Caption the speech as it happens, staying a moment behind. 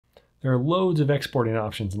There are loads of exporting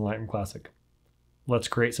options in Lightroom Classic. Let's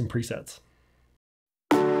create some presets.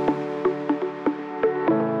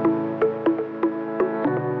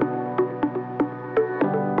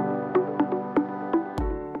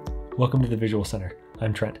 Welcome to the Visual Center.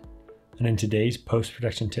 I'm Trent, and in today's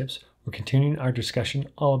post-production tips, we're continuing our discussion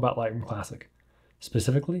all about Lightroom Classic,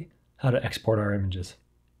 specifically how to export our images.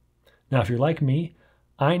 Now, if you're like me,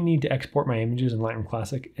 I need to export my images in Lightroom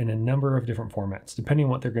Classic in a number of different formats, depending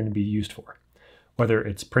on what they're going to be used for. Whether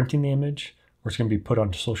it's printing the image, or it's going to be put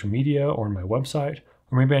onto social media or on my website,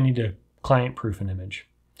 or maybe I need to client-proof an image.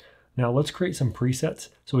 Now let's create some presets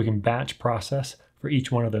so we can batch process for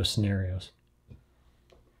each one of those scenarios.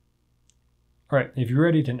 All right, if you're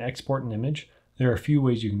ready to export an image, there are a few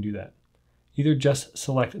ways you can do that. Either just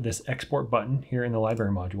select this export button here in the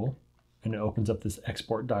library module, and it opens up this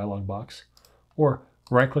export dialog box, or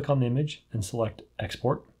right-click on the image and select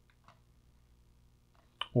export,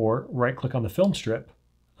 or right-click on the film strip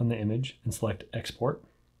on the image and select export,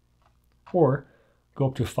 or go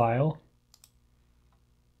up to File,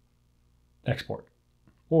 Export,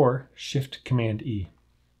 or Shift-Command-E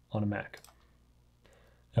on a Mac.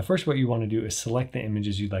 Now first, what you want to do is select the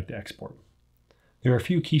images you'd like to export. There are a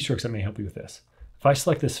few keystrokes that may help you with this. If I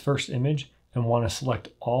select this first image and want to select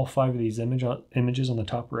all 5 of these images on the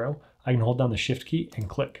top row, I can hold down the Shift key and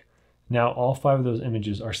click. Now all 5 of those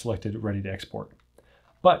images are selected, ready to export.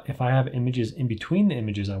 But if I have images in between the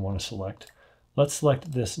images I want to select, let's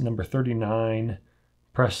select this number 39,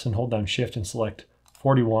 press and hold down Shift and select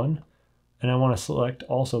 41, and I want to select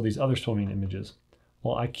also these other swimming images.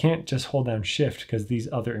 Well, I can't just hold down Shift because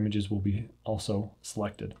these other images will be also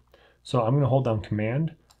selected. So I'm going to hold down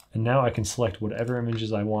Command, and now I can select whatever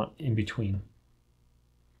images I want in between.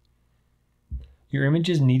 Your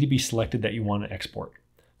images need to be selected that you want to export.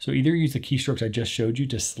 So either use the keystrokes I just showed you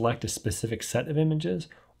to select a specific set of images,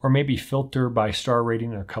 or maybe filter by star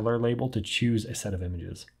rating or color label to choose a set of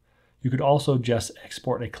images. You could also just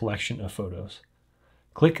export a collection of photos.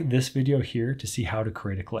 Click this video here to see how to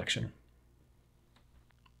create a collection.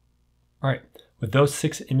 All right, with those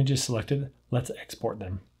 6 images selected, let's export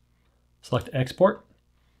them. Select Export.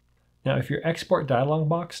 Now, if your export dialog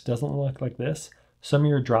box doesn't look like this, some of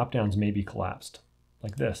your drop-downs may be collapsed,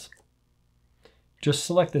 like this. Just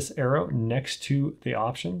select this arrow next to the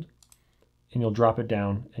option, and you'll drop it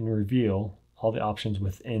down and reveal all the options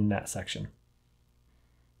within that section.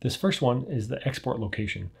 This first one is the export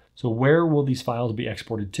location. So where will these files be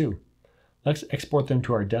exported to? Let's export them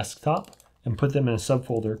to our desktop and put them in a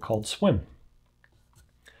subfolder called Swim.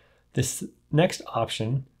 This next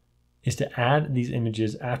option is to add these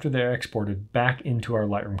images after they're exported back into our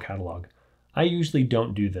Lightroom catalog. I usually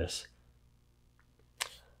don't do this.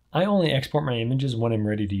 I only export my images when I'm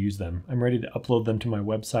ready to use them. I'm ready to upload them to my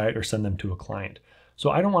website or send them to a client. So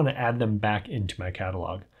I don't want to add them back into my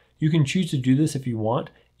catalog. You can choose to do this if you want,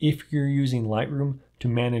 if you're using Lightroom to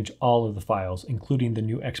manage all of the files, including the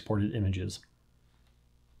new exported images.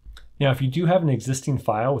 Now, if you do have an existing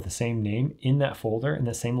file with the same name in that folder in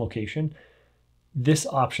the same location, this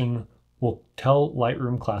option will tell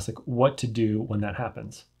Lightroom Classic what to do when that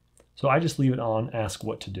happens. So I just leave it on, ask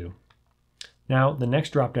what to do. Now, the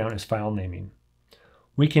next dropdown is file naming.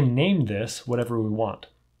 We can name this whatever we want.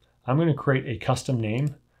 I'm going to create a custom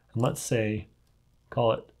name, and let's say,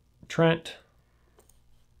 call it Trent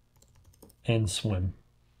and Swim.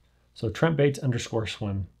 So Trent Bates _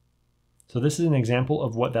 swim. So this is an example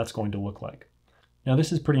of what that's going to look like. Now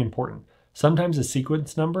this is pretty important. Sometimes the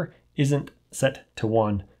sequence number isn't set to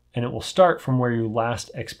 1, and it will start from where you last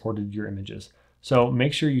exported your images. So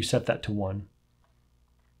make sure you set that to 1.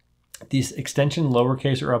 This extension,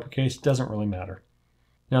 lowercase or uppercase, doesn't really matter.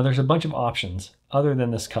 Now there's a bunch of options other than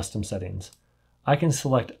this custom settings. I can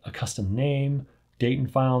select a custom name, date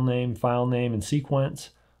and file name, and sequence.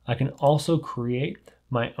 I can also create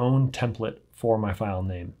my own template for my file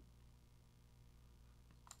name.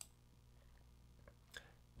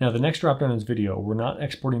 Now the next dropdown is video. We're not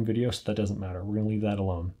exporting video, so that doesn't matter. We're going to leave that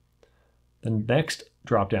alone. The next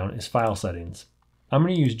dropdown is file settings. I'm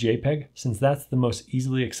going to use JPEG since that's the most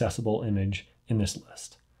easily accessible image in this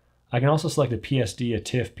list. I can also select a PSD, a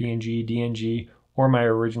TIFF, PNG, DNG, or my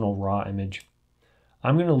original RAW image.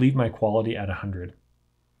 I'm going to leave my quality at 100.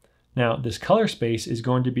 Now this color space is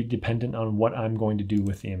going to be dependent on what I'm going to do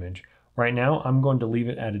with the image. Right now I'm going to leave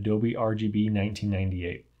it at Adobe RGB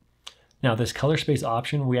 1998. Now this color space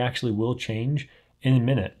option we actually will change in a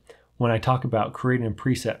minute when I talk about creating a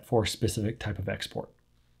preset for a specific type of export.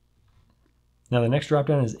 Now the next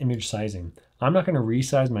dropdown is image sizing. I'm not going to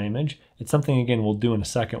resize my image. It's something, again, we'll do in a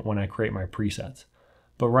second when I create my presets.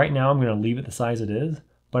 But right now I'm going to leave it the size it is.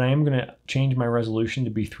 but I am going to change my resolution to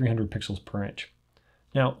be 300 pixels per inch.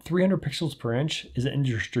 Now, 300 pixels per inch is an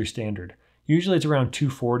industry standard. Usually it's around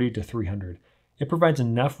 240 to 300. It provides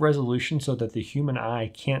enough resolution so that the human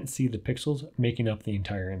eye can't see the pixels making up the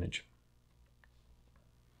entire image.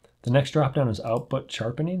 The next dropdown is output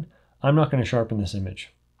sharpening. I'm not going to sharpen this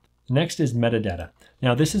image. Next is metadata.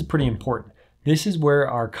 Now this is pretty important. This is where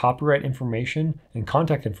our copyright information and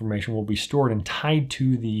contact information will be stored and tied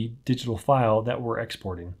to the digital file that we're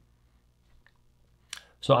exporting.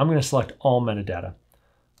 So I'm going to select all metadata.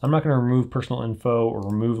 I'm not going to remove personal info or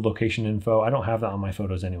remove location info. I don't have that on my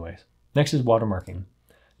photos anyways. Next is watermarking.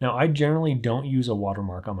 Now I generally don't use a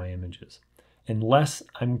watermark on my images unless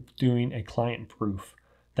I'm doing a client proof.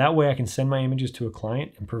 That way I can send my images to a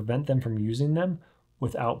client and prevent them from using them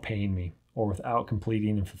without paying me or without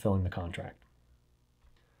completing and fulfilling the contract.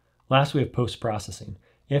 Last, we have post-processing.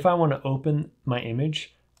 If I want to open my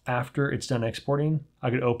image after it's done exporting, I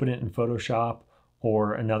could open it in Photoshop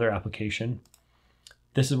or another application.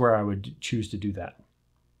 This is where I would choose to do that.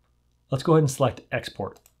 Let's go ahead and select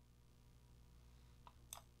export.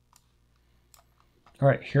 All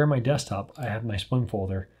right, here on my desktop, I have my swim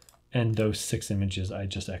folder and those 6 images I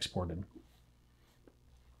just exported.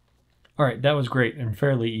 All right, that was great and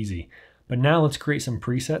fairly easy. But now let's create some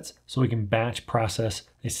presets so we can batch process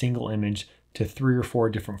a single image to 3 or 4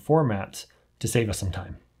 different formats to save us some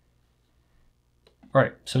time. All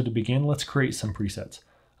right, so to begin, let's create some presets.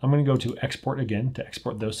 I'm going to go to export again to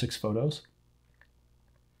export those 6 photos.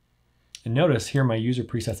 And notice here my user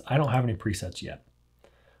presets, I don't have any presets yet.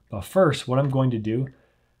 But first, what I'm going to do,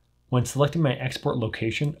 when selecting my export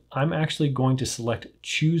location, I'm actually going to select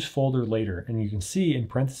choose folder later. And you can see in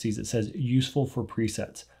parentheses, it says useful for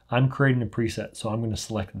presets. I'm creating a preset, so I'm going to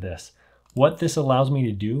select this. What this allows me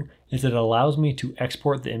to do is it allows me to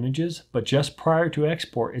export the images, but just prior to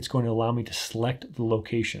export, it's going to allow me to select the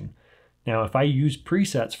location. Now, if I use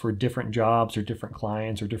presets for different jobs or different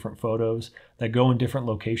clients or different photos that go in different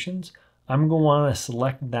locations, I'm going to want to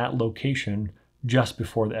select that location just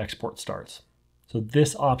before the export starts. So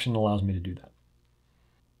this option allows me to do that.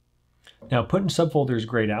 Now, putting subfolders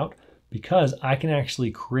grayed out because I can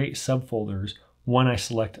actually create subfolders when I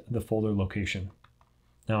select the folder location.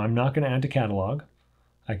 Now I'm not going to add to catalog.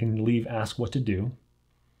 I can leave ask what to do.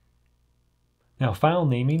 Now file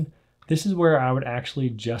naming, this is where I would actually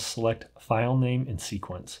just select file name and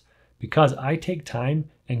sequence because I take time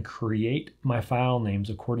and create my file names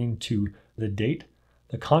according to the date,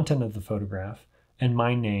 the content of the photograph, and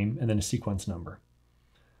my name, and then a sequence number.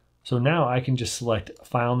 So now I can just select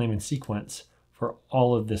file name and sequence for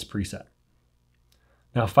all of this preset.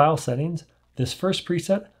 Now file settings, this first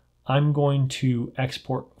preset, I'm going to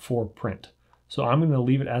export for print. So I'm going to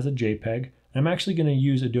leave it as a JPEG. And I'm actually going to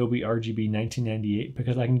use Adobe RGB 1998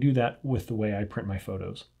 because I can do that with the way I print my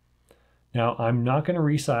photos. Now I'm not going to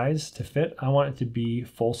resize to fit. I want it to be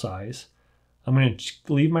full size. I'm going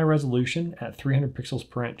to leave my resolution at 300 pixels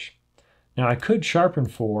per inch. Now I could sharpen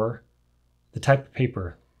for the type of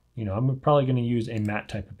paper. You know, I'm probably going to use a matte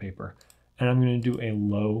type of paper, and I'm going to do a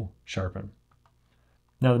low sharpen.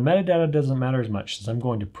 Now the metadata doesn't matter as much since I'm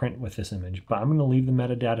going to print with this image, but I'm going to leave the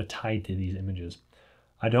metadata tied to these images.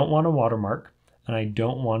 I don't want a watermark, and I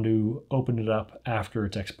don't want to open it up after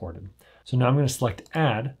it's exported. So now I'm going to select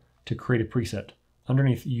add to create a preset.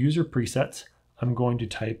 Underneath user presets, I'm going to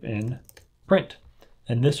type in print,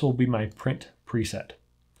 and this will be my print preset.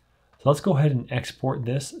 So let's go ahead and export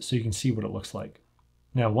this so you can see what it looks like.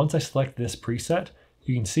 Now, once I select this preset,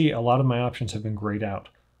 you can see a lot of my options have been grayed out.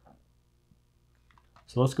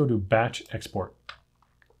 So let's go to batch export.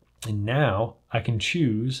 And now I can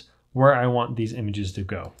choose where I want these images to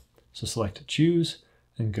go. So select choose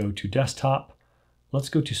and go to desktop. Let's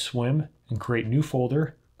go to swim and create new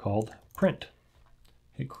folder called print.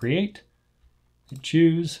 Hit create, hit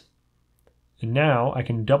choose. And now I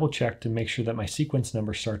can double check to make sure that my sequence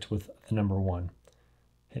number starts with the number 1.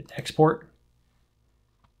 Hit export.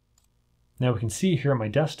 Now we can see here on my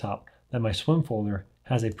desktop that my swim folder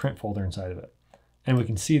has a print folder inside of it. And we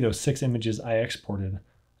can see those 6 images I exported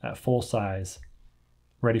at full size,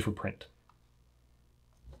 ready for print.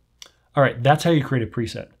 All right, that's how you create a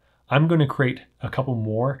preset. I'm going to create a couple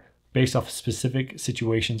more based off specific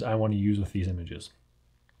situations I want to use with these images.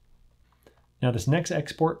 Now this next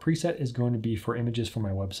export preset is going to be for images for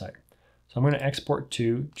my website. So I'm going to export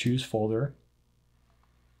to choose folder.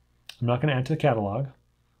 I'm not going to add to the catalog.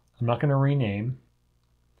 I'm not going to rename,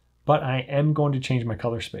 but I am going to change my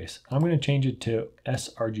color space. I'm going to change it to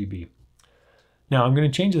sRGB. Now I'm going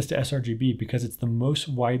to change this to sRGB because it's the most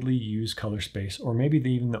widely used color space, or maybe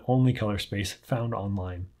even the only color space found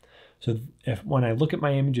online. So if when I look at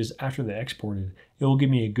my images after they're exported, it will give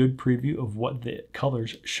me a good preview of what the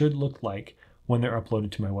colors should look like when they're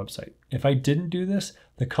uploaded to my website. If I didn't do this,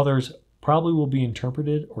 the colors probably will be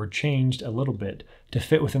interpreted or changed a little bit to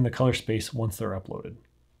fit within the color space once they're uploaded.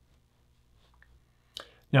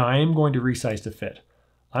 Now I am going to resize to fit.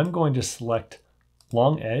 I'm going to select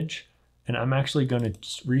long edge, and I'm actually going to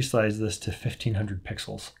resize this to 1500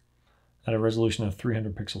 pixels at a resolution of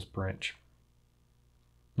 300 pixels per inch.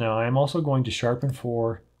 Now I'm also going to sharpen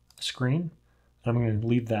for screen, and I'm going to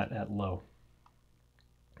leave that at low.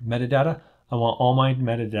 Metadata, I want all my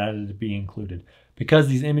metadata to be included. Because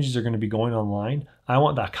these images are going to be going online, I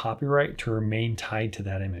want that copyright to remain tied to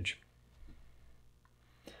that image.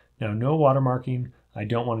 Now, no watermarking. I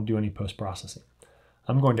don't want to do any post-processing.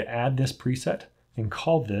 I'm going to add this preset and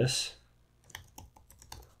call this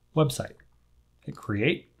website. Hit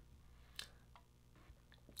create.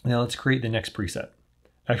 Now let's create the next preset.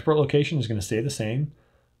 Export location is going to stay the same.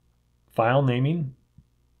 File naming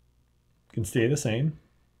can stay the same.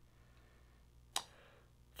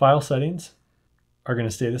 File settings are going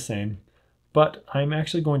to stay the same, but I'm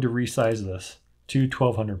actually going to resize this to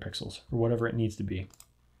 1200 pixels or whatever it needs to be.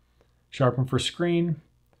 Sharpen for screen,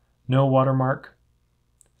 no watermark.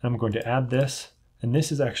 I'm going to add this, and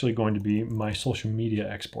this is actually going to be my social media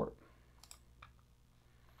export.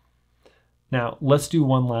 Now let's do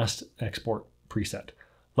one last export preset.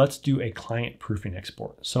 Let's do a client proofing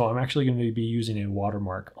export. So I'm actually going to be using a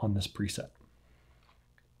watermark on this preset.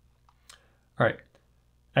 All right,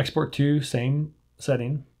 export to, same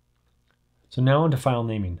setting. So now into file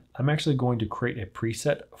naming. I'm actually going to create a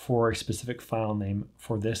preset for a specific file name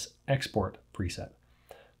for this export preset.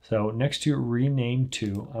 So next to rename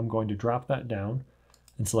to, I'm going to drop that down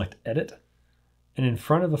and select edit. And in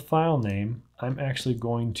front of the file name, I'm actually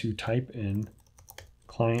going to type in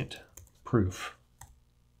client proof.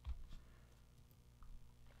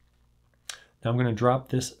 Now I'm going to drop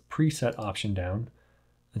this preset option down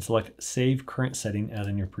and select save current setting as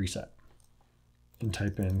in your preset. And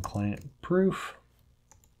type in client proof,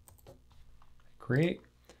 create,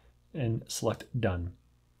 and select done.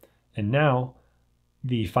 And now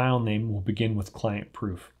the file name will begin with client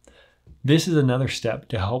proof. This is another step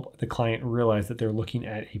to help the client realize that they're looking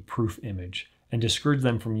at a proof image and discourage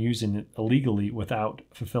them from using it illegally without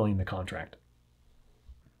fulfilling the contract.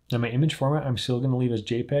 Now my image format, I'm still going to leave as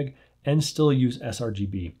JPEG and still use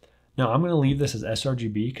sRGB. Now I'm going to leave this as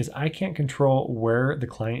sRGB because I can't control where the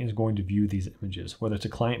client is going to view these images, whether it's a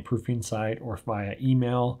client proofing site or via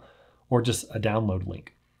email or just a download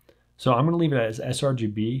link. So I'm going to leave it as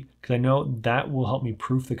sRGB because I know that will help me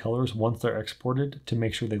proof the colors once they're exported to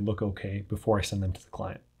make sure they look okay before I send them to the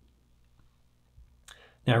client.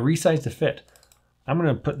 Now resize to fit. I'm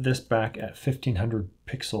going to put this back at 1500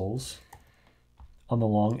 pixels on the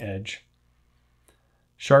long edge.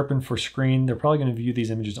 Sharpen for screen. They're probably going to view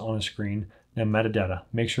these images on a screen. Now metadata,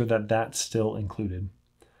 make sure that that's still included.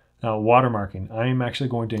 Now watermarking. I am actually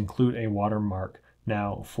going to include a watermark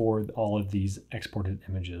now for all of these exported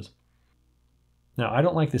images. Now I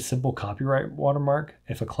don't like the simple copyright watermark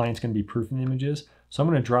if a client's going to be proofing images, so I'm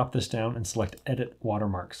going to drop this down and select edit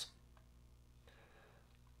watermarks.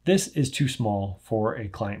 This is too small for a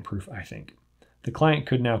client proof, I think. The client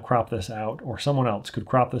could now crop this out, or someone else could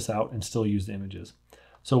crop this out and still use the images.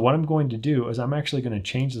 So what I'm going to do is I'm actually going to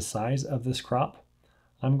change the size of this crop.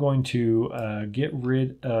 I'm going to get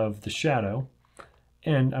rid of the shadow,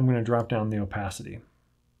 and I'm going to drop down the opacity.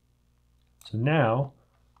 So now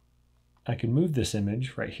I can move this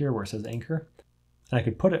image right here where it says anchor, and I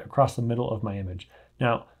could put it across the middle of my image.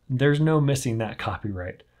 Now there's no missing that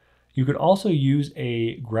copyright. You could also use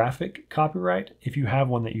a graphic copyright if you have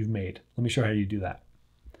one that you've made. Let me show you how you do that.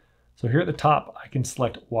 So here at the top, I can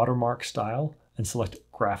select watermark style and select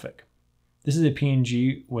graphic. This is a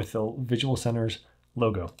PNG with the Visual Center's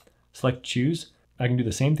logo. Select choose. I can do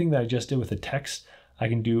the same thing that I just did with the text. I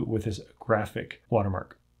can do with this graphic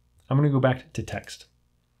watermark. I'm going to go back to text.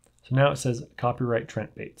 So now it says copyright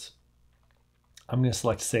Trent Bates. I'm going to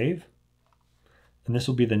select save, and this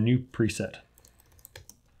will be the new preset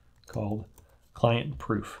called client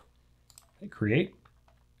proof. Hit create,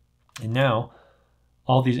 and now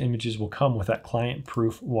all these images will come with that client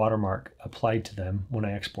proof watermark applied to them when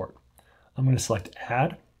I export. I'm going to select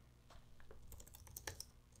add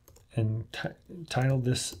and title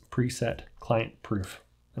this preset client proof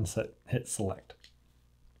and hit select.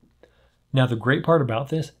 Now the great part about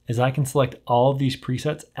this is I can select all of these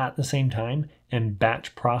presets at the same time and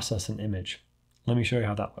batch process an image. Let me show you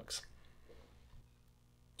how that looks.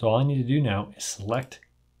 So all I need to do now is select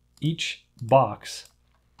each box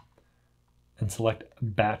and select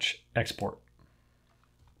batch export.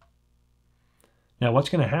 Now what's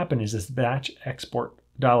going to happen is this batch export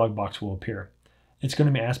dialog box will appear. It's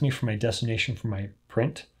going to ask me for my destination for my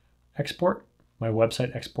print export, my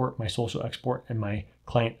website export, my social export, and my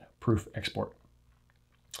client proof export.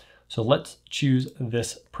 So let's choose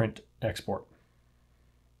this print export.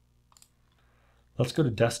 Let's go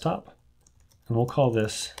to desktop and we'll call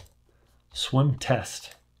this swim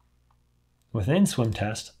test. Within swim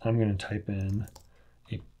test, I'm going to type in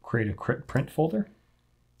create a print folder.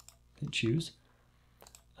 Hit choose.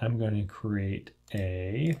 I'm going to create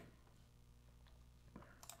a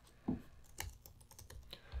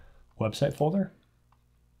website folder.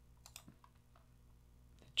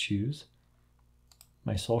 Choose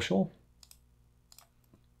my social.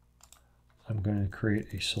 I'm going to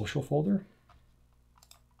create a social folder.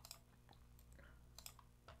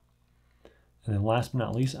 And then last but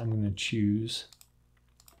not least, I'm going to choose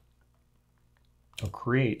or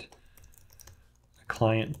create a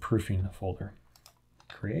client proofing folder.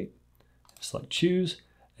 Create, select choose,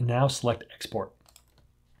 and now select export.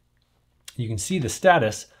 You can see the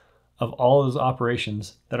status of all those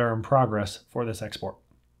operations that are in progress for this export.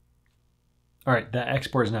 All right, that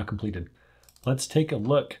export is now completed. Let's take a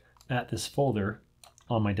look at this folder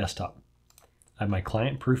on my desktop. I have my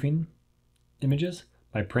client proofing images,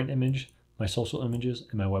 my print image, my social images,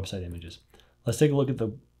 and my website images. Let's take a look at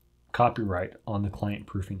the copyright on the client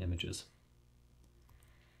proofing images.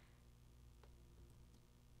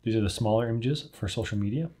 These are the smaller images for social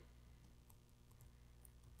media.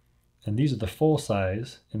 And these are the full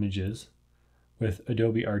size images with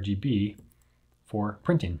Adobe RGB for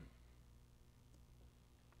printing.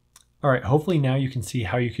 All right, hopefully now you can see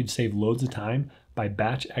how you could save loads of time by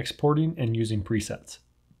batch exporting and using presets.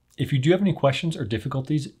 If you do have any questions or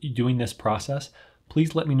difficulties doing this process,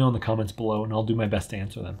 please let me know in the comments below and I'll do my best to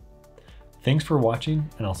answer them. Thanks for watching,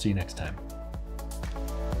 and I'll see you next time.